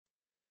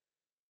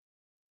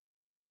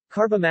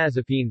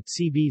Carbamazepine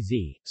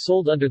 (CBZ),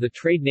 sold under the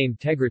trade name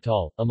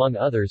Tegretol, among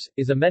others,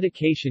 is a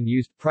medication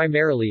used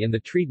primarily in the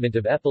treatment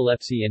of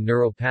epilepsy and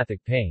neuropathic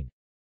pain.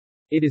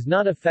 It is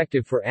not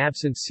effective for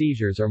absence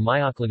seizures or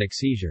myoclonic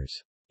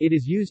seizures. It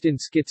is used in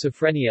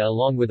schizophrenia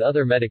along with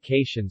other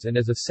medications and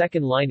as a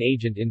second-line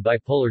agent in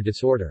bipolar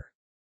disorder.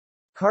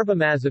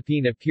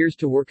 Carbamazepine appears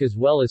to work as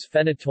well as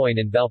phenytoin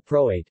and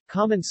valproate.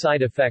 Common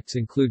side effects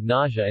include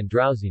nausea and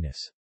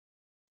drowsiness.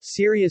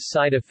 Serious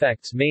side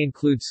effects may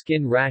include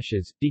skin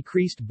rashes,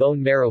 decreased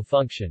bone marrow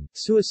function,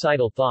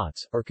 suicidal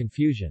thoughts, or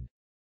confusion.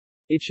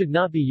 It should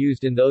not be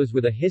used in those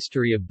with a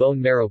history of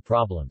bone marrow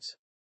problems.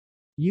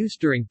 Use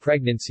during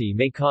pregnancy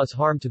may cause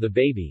harm to the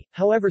baby,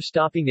 however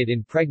stopping it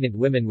in pregnant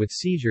women with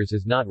seizures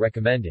is not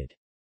recommended.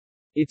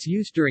 Its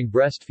use during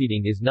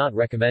breastfeeding is not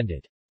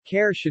recommended.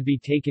 Care should be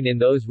taken in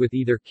those with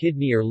either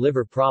kidney or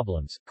liver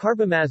problems.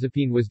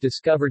 Carbamazepine was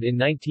discovered in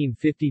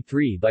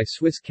 1953 by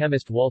Swiss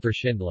chemist Walter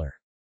Schindler.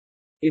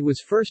 It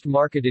was first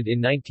marketed in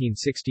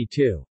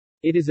 1962.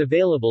 It is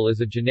available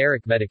as a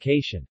generic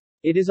medication.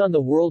 It is on the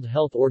World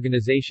Health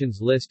Organization's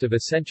list of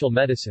essential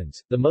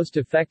medicines, the most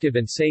effective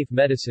and safe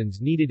medicines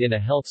needed in a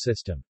health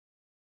system.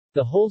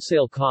 The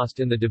wholesale cost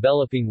in the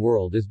developing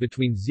world is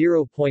between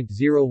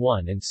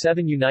 0.01 and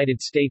 7 United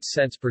States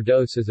cents per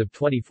dose as of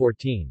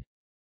 2014.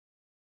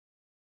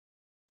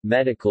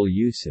 Medical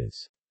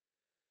uses.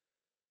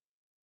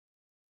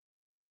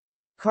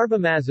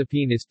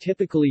 Carbamazepine is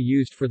typically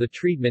used for the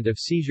treatment of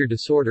seizure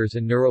disorders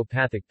and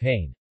neuropathic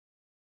pain.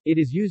 It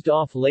is used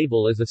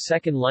off-label as a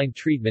second-line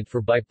treatment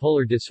for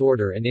bipolar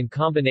disorder and in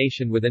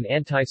combination with an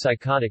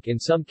antipsychotic in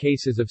some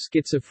cases of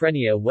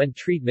schizophrenia when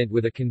treatment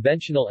with a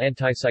conventional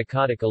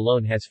antipsychotic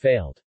alone has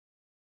failed.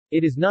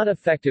 It is not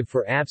effective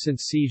for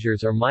absence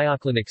seizures or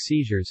myoclonic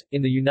seizures.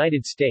 In the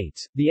United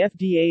States, the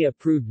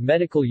FDA-approved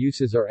medical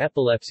uses are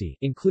epilepsy,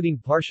 including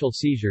partial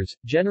seizures,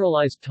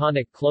 generalized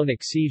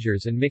tonic-clonic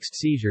seizures and mixed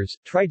seizures,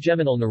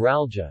 trigeminal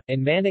neuralgia,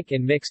 and manic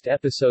and mixed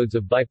episodes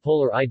of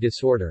bipolar I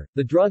disorder.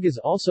 The drug is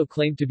also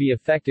claimed to be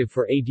effective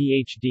for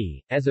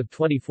ADHD. As of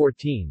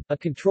 2014, a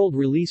controlled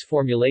release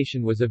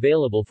formulation was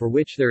available for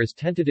which there is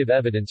tentative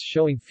evidence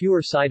showing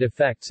fewer side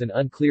effects and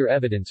unclear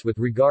evidence with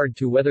regard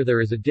to whether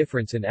there is a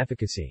difference in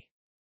efficacy.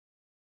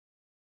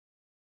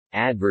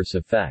 Adverse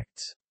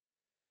effects.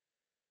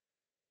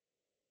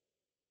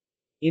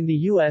 In the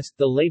U.S.,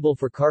 the label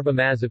for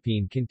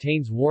carbamazepine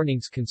contains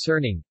warnings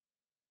concerning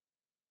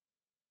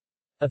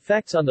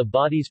effects on the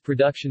body's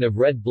production of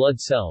red blood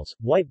cells,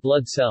 white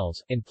blood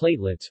cells, and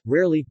platelets.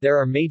 Rarely, there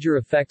are major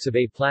effects of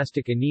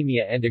aplastic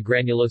anemia and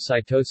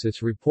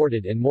agranulocytosis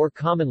reported, and more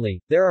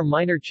commonly, there are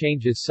minor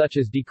changes such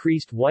as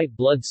decreased white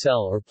blood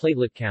cell or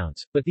platelet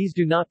counts, but these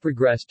do not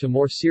progress to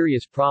more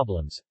serious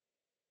problems.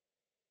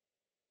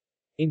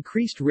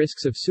 Increased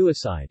risks of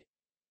suicide.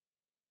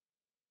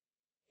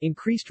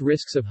 Increased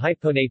risks of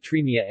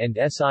hyponatremia and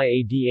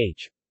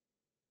SIADH.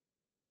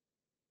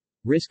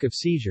 Risk of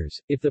seizures,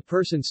 if the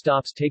person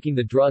stops taking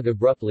the drug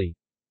abruptly.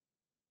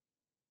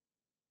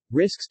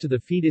 Risks to the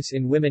fetus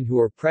in women who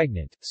are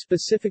pregnant,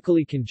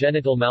 specifically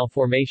congenital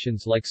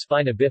malformations like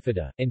spina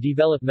bifida, and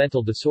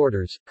developmental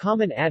disorders.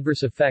 Common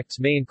adverse effects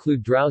may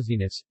include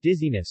drowsiness,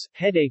 dizziness,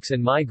 headaches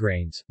and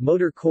migraines,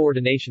 motor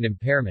coordination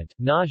impairment,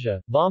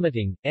 nausea,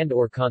 vomiting,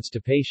 and/or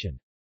constipation.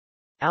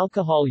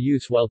 Alcohol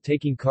use while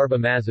taking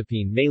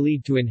carbamazepine may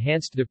lead to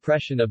enhanced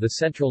depression of the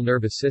central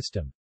nervous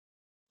system.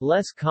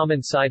 Less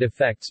common side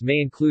effects may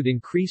include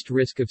increased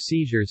risk of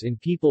seizures in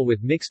people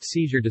with mixed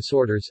seizure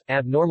disorders,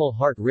 abnormal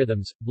heart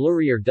rhythms,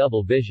 blurry or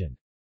double vision.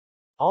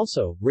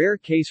 Also, rare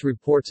case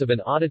reports of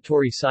an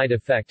auditory side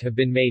effect have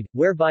been made,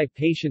 whereby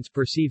patients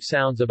perceive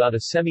sounds about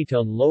a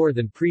semitone lower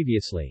than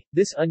previously.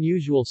 This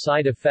unusual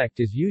side effect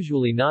is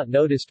usually not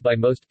noticed by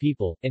most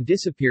people, and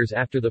disappears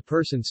after the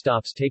person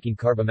stops taking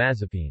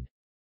carbamazepine.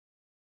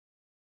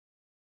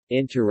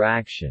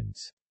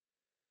 Interactions.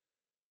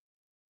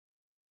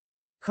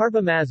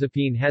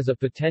 Carbamazepine has a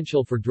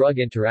potential for drug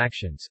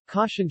interactions.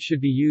 Caution should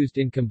be used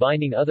in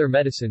combining other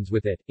medicines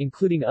with it,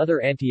 including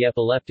other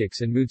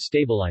antiepileptics and mood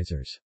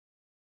stabilizers.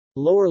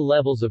 Lower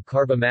levels of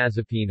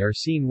carbamazepine are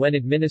seen when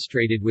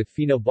administered with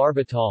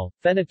phenobarbital,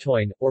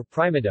 phenytoin, or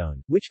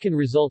primidone, which can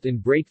result in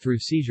breakthrough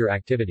seizure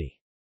activity.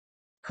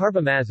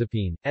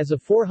 Carbamazepine, as a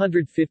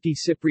 450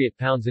 cypriot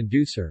pounds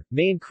inducer,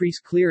 may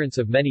increase clearance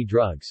of many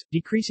drugs,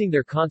 decreasing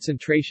their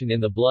concentration in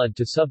the blood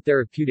to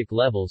subtherapeutic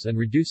levels and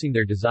reducing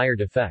their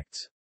desired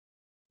effects.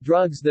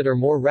 Drugs that are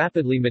more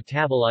rapidly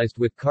metabolized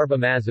with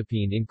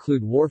carbamazepine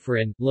include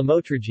warfarin,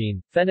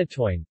 lamotrigine,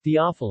 phenytoin,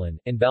 theophylline,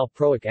 and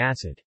valproic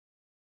acid.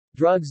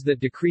 Drugs that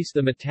decrease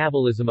the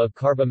metabolism of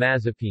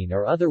carbamazepine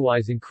or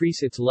otherwise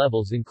increase its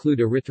levels include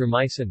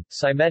erythromycin,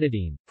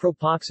 cimetidine,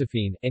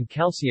 propoxyphene, and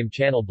calcium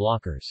channel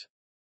blockers.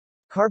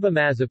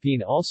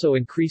 Carbamazepine also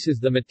increases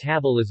the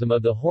metabolism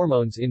of the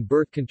hormones in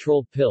birth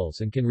control pills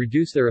and can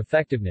reduce their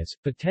effectiveness,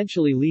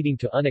 potentially leading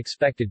to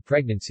unexpected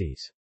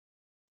pregnancies.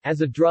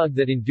 As a drug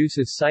that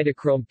induces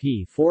cytochrome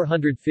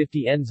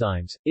P450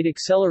 enzymes, it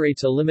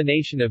accelerates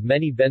elimination of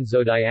many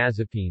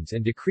benzodiazepines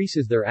and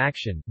decreases their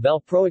action.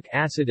 Valproic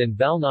acid and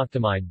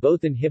valnoctamide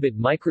both inhibit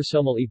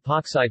microsomal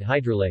epoxide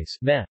hydrolase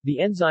 (ME), the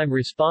enzyme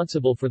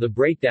responsible for the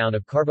breakdown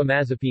of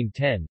carbamazepine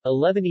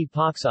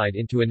 10,11-epoxide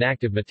into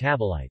inactive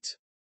metabolites.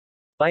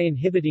 By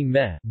inhibiting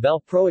ME,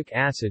 valproic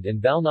acid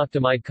and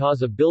valnoctamide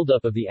cause a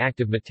buildup of the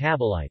active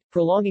metabolite,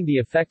 prolonging the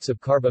effects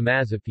of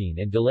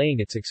carbamazepine and delaying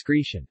its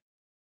excretion.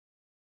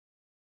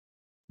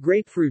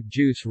 Grapefruit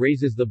juice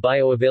raises the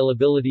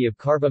bioavailability of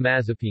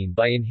carbamazepine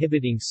by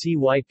inhibiting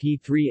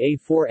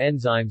CYP3A4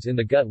 enzymes in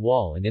the gut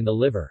wall and in the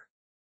liver.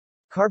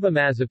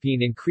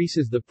 Carbamazepine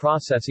increases the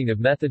processing of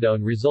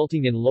methadone,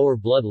 resulting in lower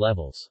blood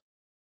levels.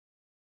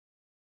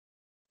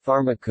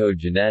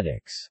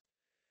 Pharmacogenetics.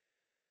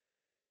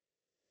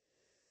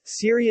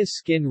 Serious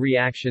skin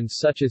reactions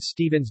such as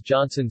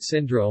Stevens-Johnson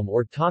syndrome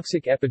or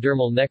toxic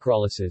epidermal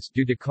necrolysis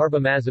due to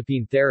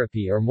carbamazepine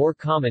therapy are more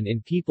common in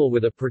people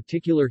with a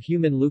particular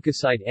human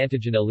leukocyte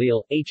antigen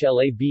allele,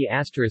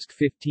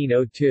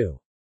 HLA-B*1502.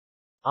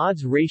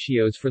 Odds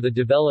ratios for the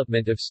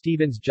development of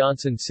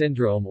Stevens-Johnson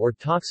syndrome or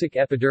toxic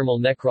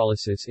epidermal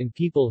necrolysis in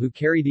people who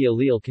carry the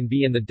allele can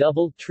be in the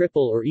double,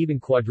 triple or even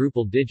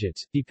quadruple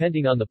digits,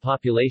 depending on the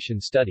population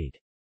studied.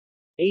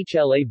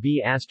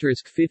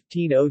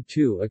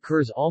 HLA-B*1502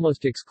 occurs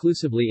almost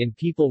exclusively in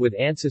people with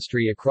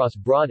ancestry across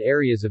broad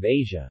areas of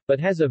Asia, but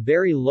has a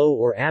very low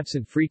or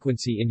absent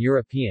frequency in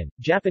European,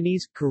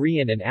 Japanese,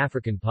 Korean and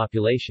African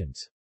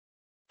populations.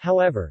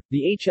 However,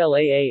 the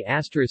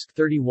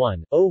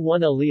HLA-A*31:01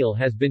 allele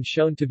has been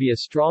shown to be a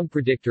strong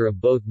predictor of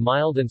both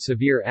mild and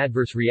severe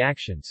adverse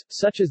reactions,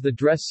 such as the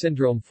DRESS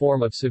syndrome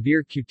form of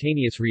severe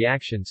cutaneous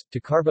reactions, to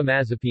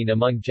carbamazepine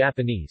among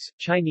Japanese,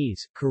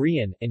 Chinese,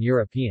 Korean, and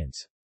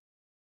Europeans.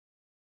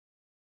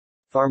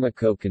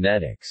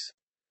 Pharmacokinetics.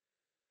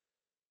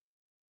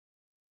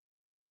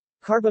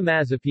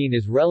 Carbamazepine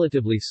is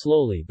relatively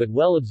slowly but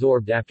well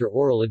absorbed after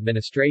oral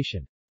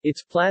administration.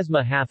 Its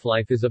plasma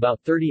half-life is about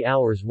 30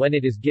 hours when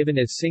it is given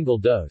as single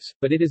dose,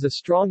 but it is a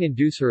strong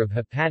inducer of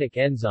hepatic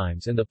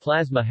enzymes and the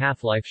plasma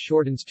half-life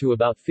shortens to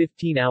about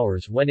 15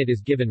 hours when it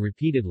is given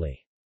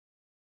repeatedly.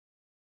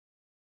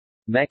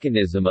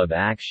 Mechanism of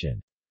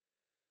action.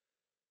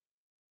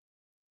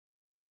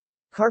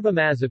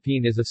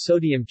 Carbamazepine is a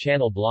sodium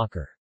channel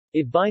blocker.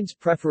 It binds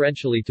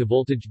preferentially to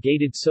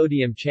voltage-gated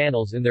sodium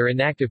channels in their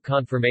inactive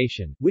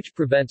conformation, which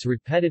prevents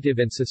repetitive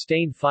and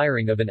sustained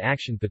firing of an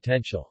action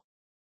potential.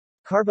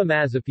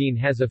 Carbamazepine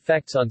has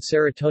effects on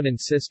serotonin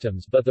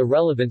systems, but the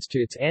relevance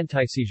to its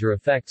antiseizure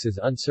effects is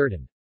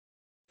uncertain.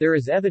 There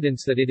is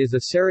evidence that it is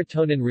a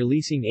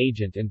serotonin-releasing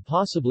agent and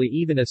possibly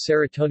even a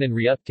serotonin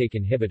reuptake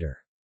inhibitor.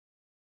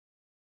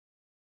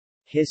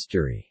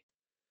 History.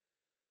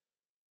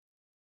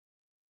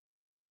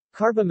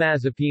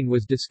 Carbamazepine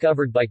was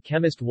discovered by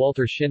chemist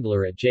Walter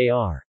Schindler at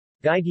Jr.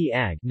 Geigy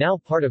AG, now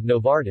part of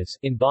Novartis,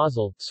 in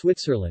Basel,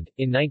 Switzerland,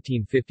 in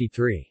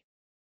 1953.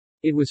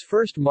 It was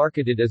first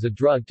marketed as a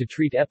drug to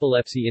treat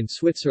epilepsy in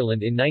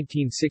Switzerland in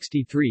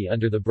 1963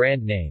 under the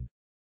brand name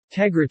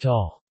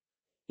Tegretol.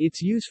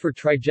 Its use for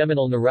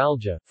trigeminal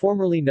neuralgia,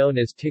 formerly known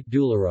as tic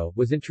douloureux,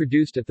 was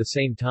introduced at the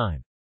same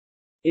time.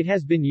 It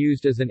has been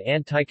used as an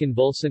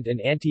anticonvulsant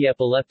and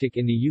antiepileptic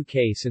in the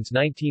UK since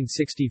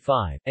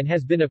 1965, and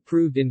has been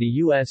approved in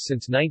the US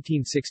since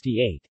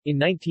 1968. In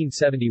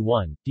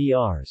 1971,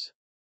 Drs.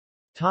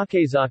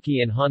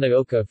 Takezaki and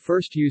Hanaoka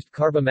first used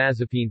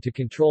carbamazepine to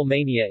control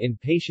mania in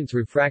patients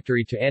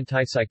refractory to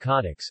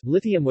antipsychotics.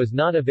 Lithium was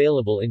not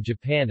available in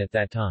Japan at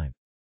that time.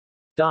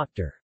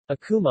 Dr.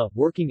 Akuma,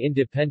 working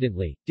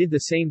independently, did the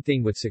same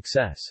thing with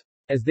success.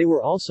 As they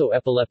were also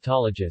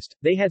epileptologists,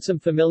 they had some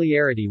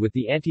familiarity with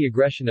the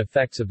anti-aggression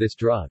effects of this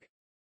drug.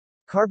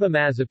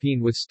 Carbamazepine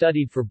was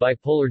studied for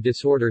bipolar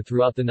disorder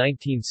throughout the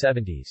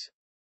 1970s.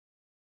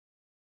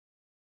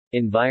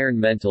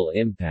 Environmental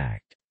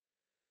impact.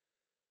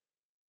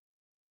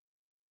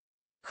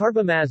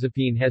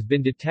 Carbamazepine has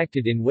been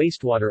detected in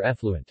wastewater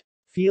effluent.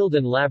 Field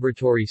and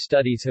laboratory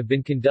studies have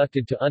been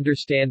conducted to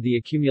understand the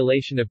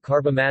accumulation of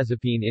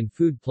carbamazepine in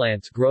food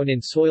plants grown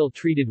in soil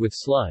treated with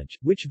sludge,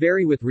 which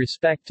vary with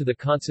respect to the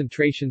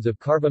concentrations of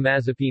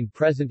carbamazepine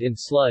present in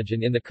sludge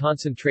and in the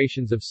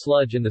concentrations of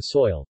sludge in the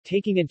soil,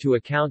 taking into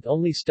account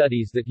only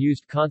studies that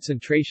used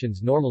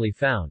concentrations normally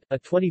found. A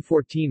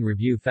 2014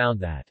 review found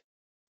that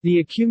the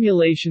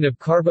accumulation of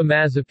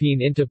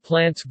carbamazepine into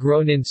plants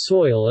grown in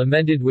soil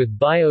amended with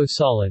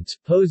biosolids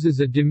poses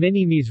a de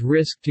minimis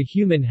risk to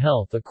human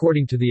health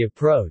according to the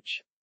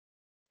approach.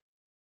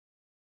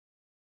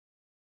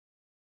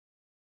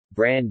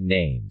 Brand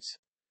names.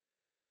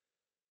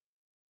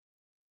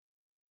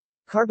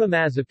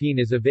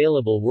 Carbamazepine is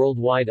available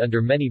worldwide under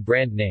many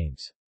brand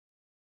names.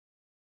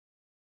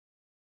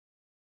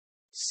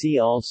 See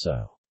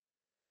also: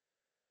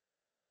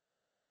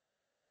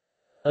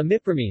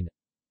 Imipramine,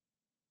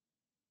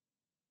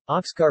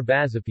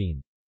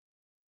 oxcarbazepine,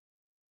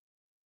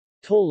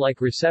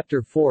 toll-like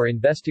receptor 4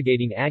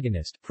 investigating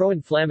agonist,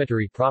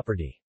 pro-inflammatory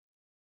property.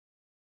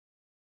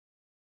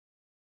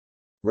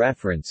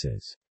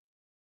 References.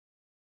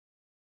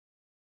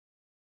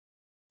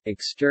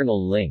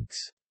 External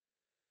links.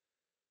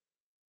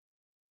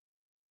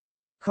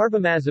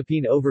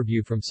 Carbamazepine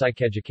overview from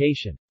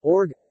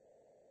psycheducation.org.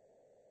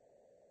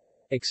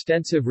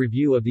 Extensive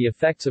review of the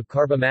effects of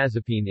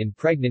carbamazepine in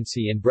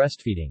pregnancy and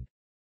breastfeeding.